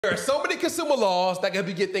There are so many consumer laws that can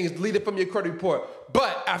get things deleted from your credit report.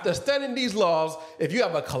 But after studying these laws, if you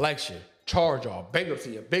have a collection, charge-off,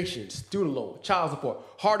 bankruptcy, eviction, student loan, child support,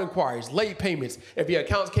 hard inquiries, late payments, if your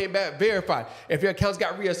accounts came back verified, if your accounts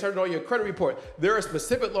got reasserted on your credit report, there are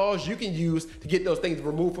specific laws you can use to get those things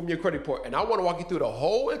removed from your credit report. And I want to walk you through the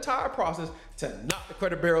whole entire process to knock the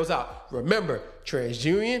credit bureaus out. Remember,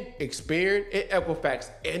 TransUnion, Experian, and Equifax,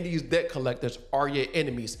 and these debt collectors are your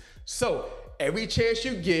enemies. So every chance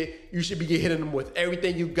you get, you should be hitting them with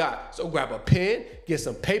everything you got. So grab a pen, get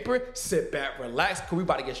some paper, sit back, relax, because we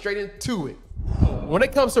about to get straight into it. When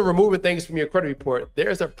it comes to removing things from your credit report,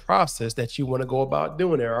 there's a process that you want to go about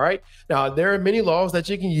doing it, all right? Now, there are many laws that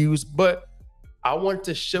you can use, but I want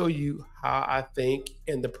to show you how I think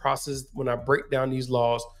in the process when I break down these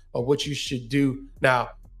laws of what you should do.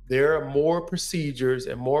 Now, there are more procedures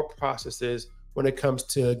and more processes when it comes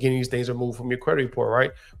to getting these things removed from your credit report,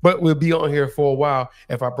 right? But we'll be on here for a while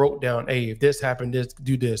if I broke down, hey, if this happened, this,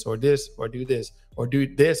 do this, or this, or do this, or do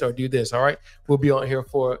this, or do this, all right? We'll be on here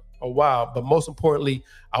for a while, but most importantly,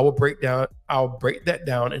 I'll break that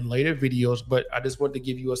down in later videos, but I just wanted to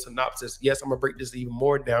give you a synopsis. Yes, I'm gonna break this even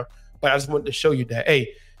more down, but I just wanted to show you that,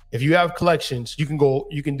 hey, if you have collections, you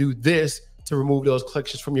can do this to remove those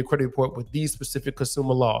collections from your credit report with these specific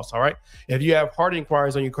consumer laws, all right? If you have hard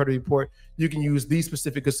inquiries on your credit report, you can use these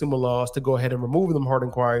specific consumer laws to go ahead and remove them hard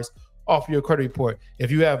inquiries off your credit report. If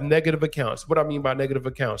you have negative accounts, what I mean by negative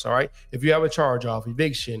accounts, all right? If you have a charge off,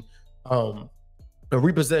 eviction, a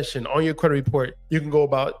repossession on your credit report, you can go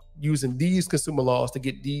about using these consumer laws to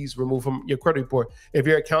get these removed from your credit report. If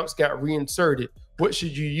your accounts got reinserted, what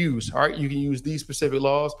should you use? All right, you can use these specific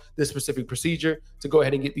laws, this specific procedure to go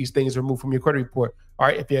ahead and get these things removed from your credit report. All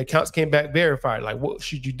right, if your accounts came back verified, like what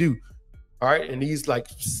should you do? All right, and these, like,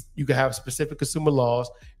 you can have specific consumer laws,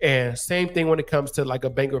 and same thing when it comes to like a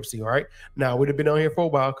bankruptcy. All right, now we'd have been on here for a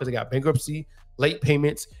while because they got bankruptcy, late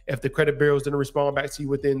payments. If the credit bureaus didn't respond back to you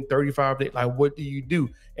within 35 days, like what do you do?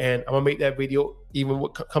 And I'm gonna make that video even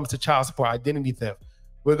when it comes to child support, identity theft.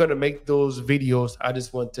 We're gonna make those videos. I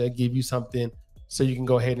just want to give you something so you can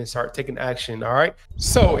go ahead and start taking action, all right?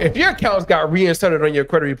 So if your accounts got reinserted on your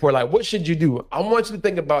credit report, like what should you do? I want you to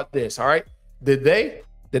think about this, all right? Did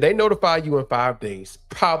they notify you in 5 days?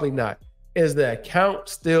 Probably not. Is the account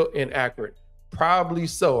still inaccurate? Probably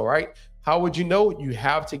so, all right? How would you know? You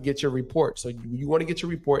have to get your report. So you want to get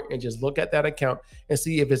your report and just look at that account and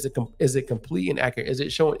see if is it complete and accurate? Is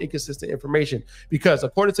it showing inconsistent information? Because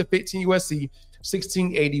according to 15 USC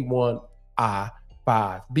 1681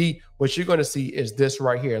 I-5B, what you're going to see is this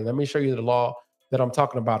right here. Let me show you the law that I'm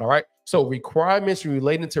talking about, all right? So requirements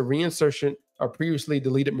relating to reinsertion of previously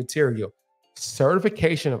deleted material,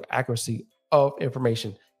 certification of accuracy of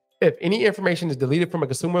information. If any information is deleted from a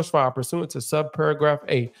consumer's file pursuant to subparagraph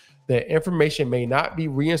A, the information may not be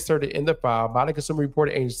reinserted in the file by the consumer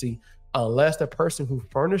reporting agency unless the person who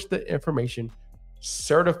furnished the information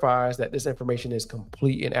certifies that this information is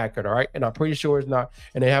complete and accurate, all right? And I'm pretty sure it's not.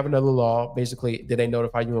 And they have another law, basically, did they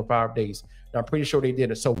notify you in 5 days? And I'm pretty sure they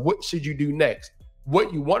didn't. So what should you do next?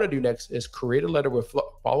 What you want to do next is create a letter with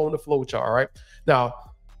following the flow chart, all right? Now,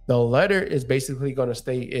 the letter is basically going to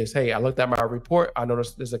state is, hey, I looked at my report. I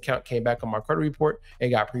noticed this account came back on my credit report. It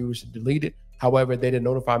got previously deleted. However, they didn't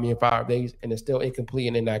notify me in 5 days and it's still incomplete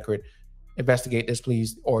and inaccurate. Investigate this,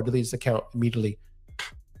 please, or delete this account immediately.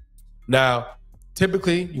 Now,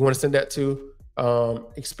 typically, you want to send that to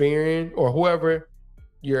Experian or whoever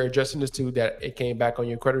you're addressing this to that it came back on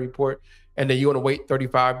your credit report. And then you want to wait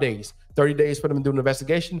 35 days. 30 days for them to do an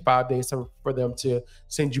investigation, 5 days for them to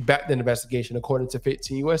send you back the investigation according to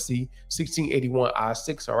 15 USC 1681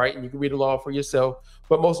 I-6, all right? And you can read the law for yourself.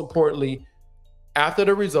 But most importantly, after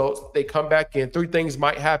the results, they come back in. 3 things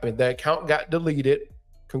might happen. The account got deleted.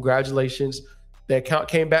 Congratulations. The account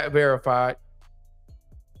came back verified.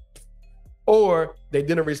 Or they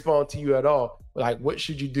didn't respond to you at all. Like, what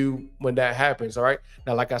should you do when that happens, all right?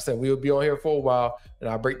 Now, like I said, we will be on here for a while, and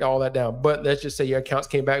I'll break all that down. But let's just say your accounts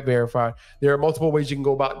came back verified. There are multiple ways you can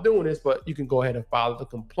go about doing this, but you can go ahead and file the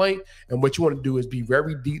complaint. And what you want to do is be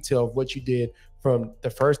very detailed of what you did from the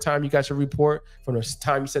first time you got your report, from the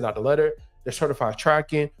time you sent out the letter, the certified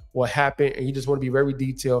tracking, what happened, and you just want to be very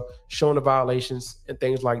detailed, showing the violations and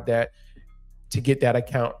things like that to get that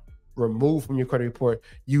account removed from your credit report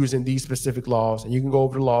using these specific laws. And you can go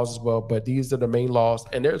over the laws as well, but these are the main laws.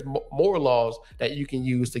 And there's more laws that you can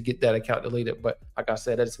use to get that account deleted. But like I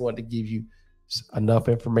said, I just wanted to give you enough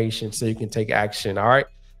information so you can take action. All right.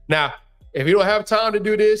 Now, if you don't have time to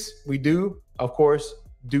do this, we do, of course,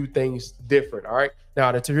 do things different. All right.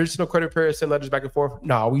 Now, the traditional credit bureaus send letters back and forth.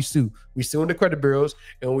 No, we sue. We sue the credit bureaus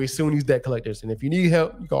and we sue these debt collectors. And if you need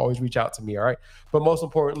help, you can always reach out to me. All right. But most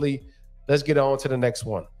importantly, let's get on to the next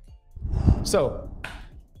one. So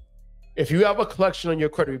if you have a collection on your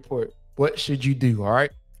credit report, what should you do? All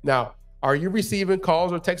right. Now, are you receiving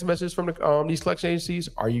calls or text messages from these collection agencies?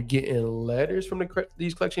 Are you getting letters from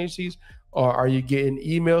these collection agencies? Or are you getting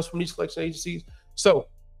emails from these collection agencies? So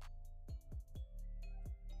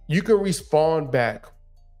you can respond back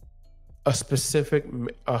a specific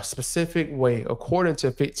way according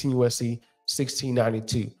to 15 USC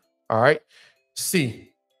 1692. All right.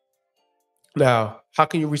 C. Now, how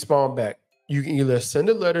can you respond back? You can either send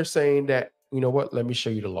a letter saying that, you know what, let me show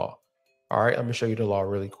you the law. All right, I'm gonna show you the law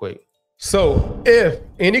really quick. So if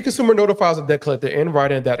any consumer notifies a debt collector in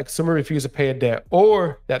writing that the consumer refuses to pay a debt,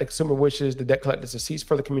 or that the consumer wishes the debt collector to cease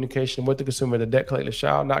further communication with the consumer, the debt collector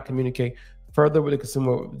shall not communicate further with the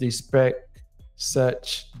consumer with respect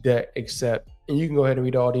such debt except, and you can go ahead and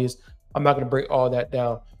read all these. I'm not going to break all that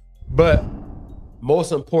down, but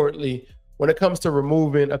most importantly, when it comes to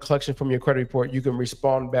removing a collection from your credit report, you can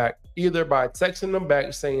respond back either by texting them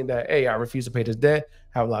back saying that, hey, I refuse to pay this debt,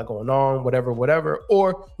 have a lot going on, whatever,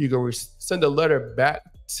 or you can send a letter back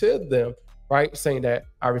to them, right, saying that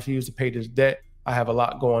I refuse to pay this debt, I have a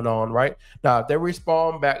lot going on, right? Now, if they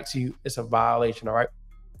respond back to you, it's a violation, all right?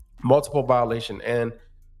 Multiple violation. And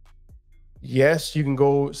yes, you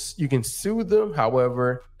can sue them.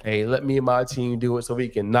 However, hey, let me and my team do it so we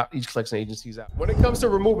can knock these collection agencies out. When it comes to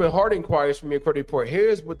removing hard inquiries from your credit report,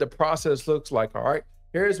 here's what the process looks like, all right?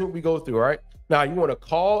 Here's what we go through, all right? Now, you want to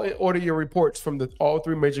call and order your reports from all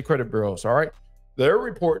three major credit bureaus, all right? Their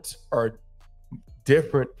reports are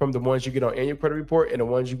different from the ones you get on annual credit report and the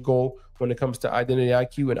ones you go when it comes to Identity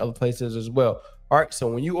IQ and other places as well. All right, so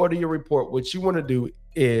when you order your report, what you want to do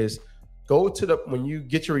is go to when you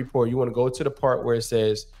get your report, you want to go to the part where it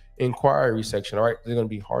says inquiry section, all right? There's going to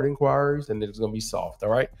be hard inquiries and there's going to be soft, all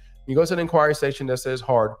right? You go to the inquiry section that says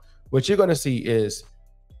hard. What you're going to see is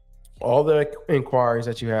all the inquiries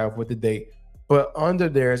that you have with the date, but under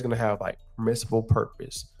there is going to have like permissible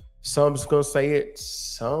purpose. Some's going to say it,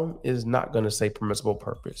 some is not going to say permissible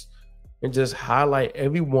purpose. And just highlight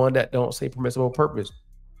every one that don't say permissible purpose.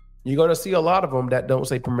 You're going to see a lot of them that don't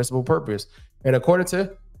say permissible purpose. And according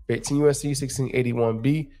to 15 USC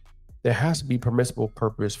 1681B, there has to be permissible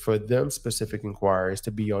purpose for them specific inquiries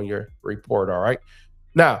to be on your report, all right?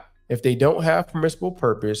 Now, if they don't have permissible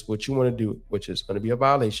purpose, what you want to do, which is going to be a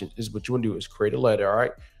violation, is what you want to do is create a letter, all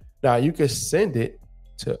right? Now, you can send it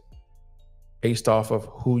to based off of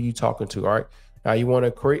who you talking to, all right? Now, you want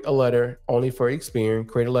to create a letter only for Experian,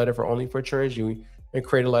 create a letter for only for TransUnion, and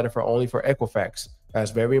create a letter for only for Equifax.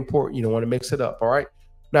 That's very important. You don't want to mix it up, all right?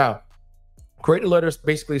 Now, create a letter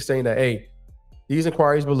basically saying that, hey, these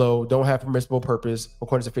inquiries below don't have permissible purpose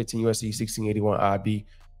according to 15 USC 1681 IB.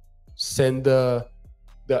 Send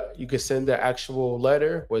you can send the actual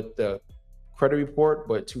letter with the credit report,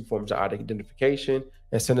 but 2 forms of identification,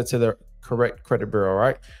 and send it to the correct credit bureau, all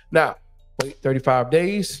right? Now, wait 35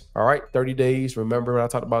 days, all right? 30 days. Remember when I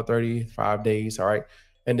talked about 35 days, all right?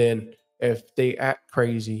 And then if they act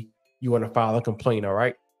crazy, you want to file a complaint, all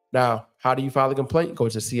right? Now, how do you file a complaint? Go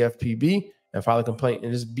to CFPB and file a complaint,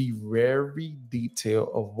 and just be very detailed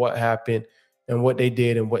of what happened and what they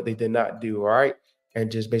did and what they did not do, all right?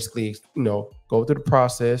 And just basically, go through the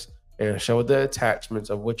process and show the attachments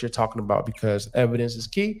of what you're talking about, because evidence is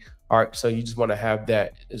key. All right, so you just want to have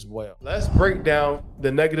that as well. Let's break down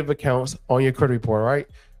the negative accounts on your credit report, all right?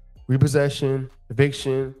 Repossession,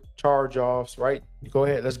 eviction, charge-offs, right? Go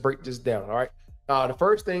ahead, let's break this down, all right? The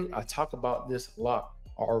first thing, I talk about this a lot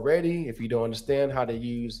already. If you don't understand how to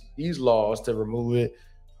use these laws to remove it,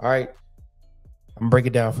 all right, I'm gonna break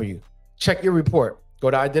it down for you. Check your report.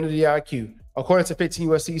 Go to Identity IQ. According to 15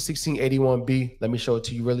 USC 1681B, let me show it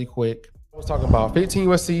to you really quick. I was talking about 15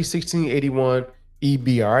 USC 1681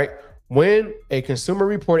 EB, all right? When a consumer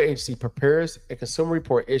report agency prepares a consumer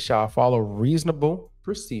report, it shall follow reasonable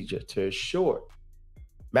procedure to assure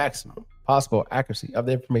maximum possible accuracy of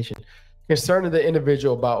the information concerning the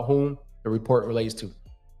individual about whom the report relates to.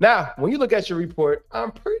 Now, when you look at your report,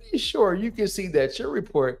 I'm pretty sure you can see that your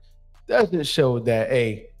report doesn't show that,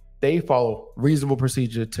 hey, they follow reasonable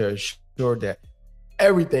procedure to assure that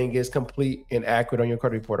everything is complete and accurate on your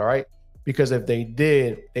credit report, all right? Because if they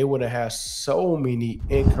did, they would have had so many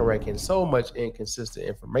incorrect and so much inconsistent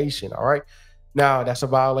information, all right? Now, that's a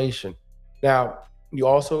violation. Now, you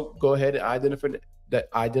also go ahead and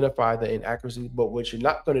identify the inaccuracy, but what you're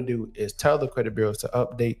not going to do is tell the credit bureaus to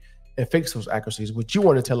update and fix those accuracies. What you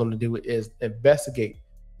want to tell them to do is investigate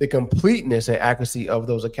the completeness and accuracy of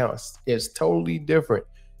those accounts. It's totally different.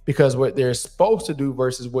 because what they're supposed to do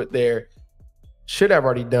versus what they're should have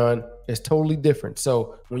already done is totally different.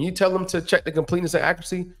 So when you tell them to check the completeness and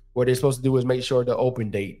accuracy, what they're supposed to do is make sure the open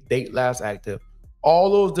date last active,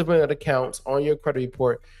 all those different accounts on your credit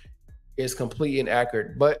report is complete and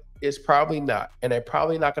accurate, but it's probably not. And they're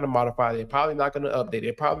probably not going to modify. They're probably not going to update.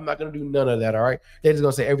 They're probably not going to do none of that. All right. They're just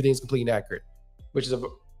going to say everything's complete and accurate, which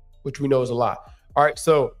we know is a lot. All right.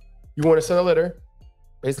 So you want to send a letter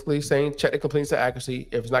basically saying check the completeness and accuracy.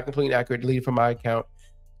 If it's not complete and accurate, delete it from my account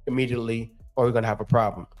immediately, or we're going to have a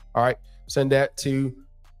problem. All right. Send that to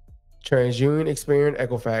TransUnion, Experian,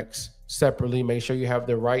 Equifax separately. Make sure you have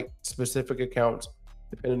the right specific accounts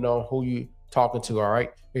depending on who you talking to. All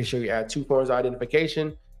right. Make sure you add 2 forms of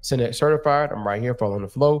identification. Send it certified. I'm right here following the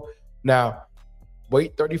flow. Now,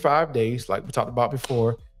 wait 35 days, like we talked about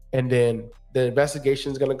before, and then the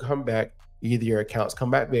investigation is going to come back. Either your accounts come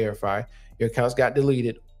back verified, your accounts got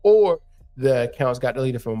deleted, or the accounts got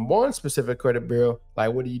deleted from one specific credit bureau.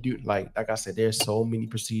 Like, what do you do? Like I said, there's so many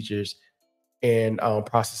procedures and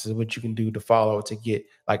processes what you can do to follow to get,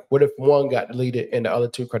 like, what if one got deleted and the other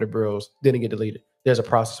 2 credit bureaus didn't get deleted? There's a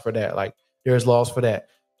process for that. Like, there's laws for that.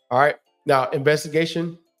 All right. Now,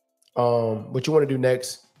 investigation. What you want to do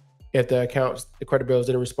next, if the credit bureaus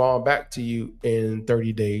didn't respond back to you in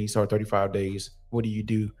 30 days or 35 days, what do you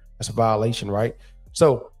do? That's a violation, right?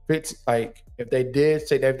 So it's like, if they did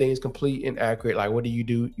say that everything is complete and accurate, like, what do?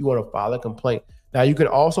 You want to file a complaint. Now, you can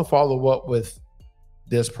also follow up with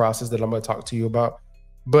this process that I'm going to talk to you about,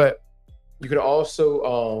 but you can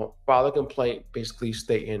also file a complaint basically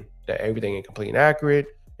stating that everything is complete and accurate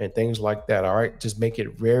and things like that. All right. Just make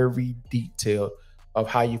it very detailed of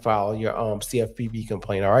how you file your CFPB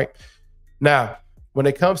complaint. All right. Now, when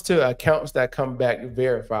it comes to accounts that come back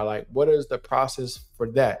verified, like, what is the process for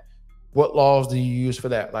that? What laws do you use for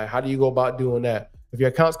that? Like, how do you go about doing that? If your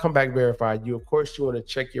accounts come back verified, you want to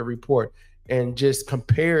check your report and just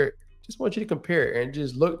compare it. Just want you to compare it and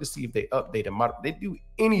just look to see if they update them. They do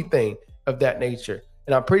anything of that nature.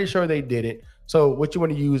 And I'm pretty sure they did it. So what you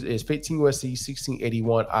want to use is 15 USC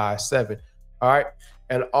 1681 I7. All right.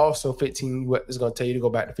 And also 15 is going to tell you to go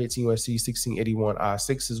back to 15 USC 1681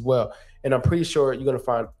 I6 as well. And I'm pretty sure you're going to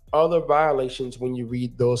find other violations when you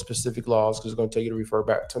read those specific laws, because it's going to tell you to refer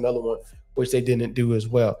back to another one, which they didn't do as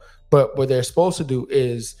well. But what they're supposed to do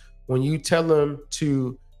is, when you tell them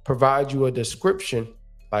to provide you a description,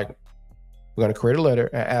 like, we're going to create a letter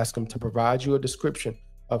and ask them to provide you a description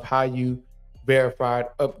of how you verified,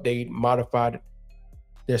 update, modified.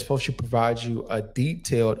 They're supposed to provide you a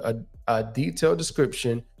detailed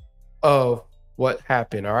description of what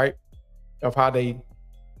happened. All right. Of how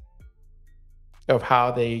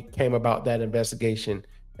they came about that investigation.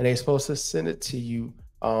 And they're supposed to send it to you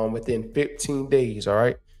within 15 days. All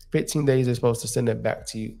right. 15 days, they're supposed to send it back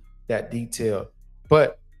to you, that detail.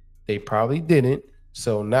 But they probably didn't.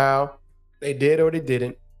 So now, they did or they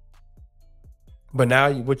didn't. But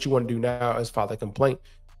now what you want to do now is file a complaint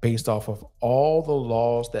based off of all the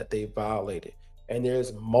laws that they violated. And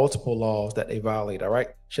there's multiple laws that they violate. All right.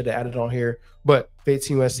 Should have added on here. But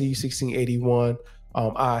 15 USC 1681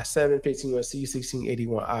 I7, 15 USC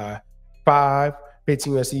 1681 I5,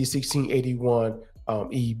 15 USC 1681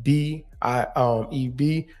 EB,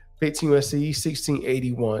 EB, 15 USC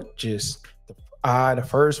 1681 just the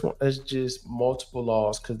first one is just multiple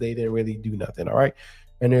laws because they didn't really do nothing. All right.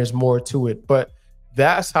 And there's more to it. But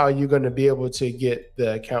that's how you're going to be able to get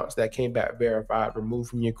the accounts that came back verified removed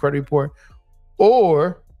from your credit report.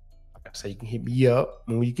 Or, like I said, you can hit me up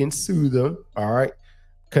and we can sue them. All right.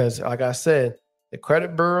 Because, like I said, the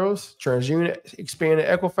credit bureaus, TransUnion, Experian,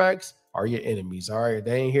 and Equifax are your enemies. All right.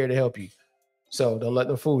 They ain't here to help you. So don't let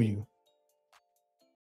them fool you.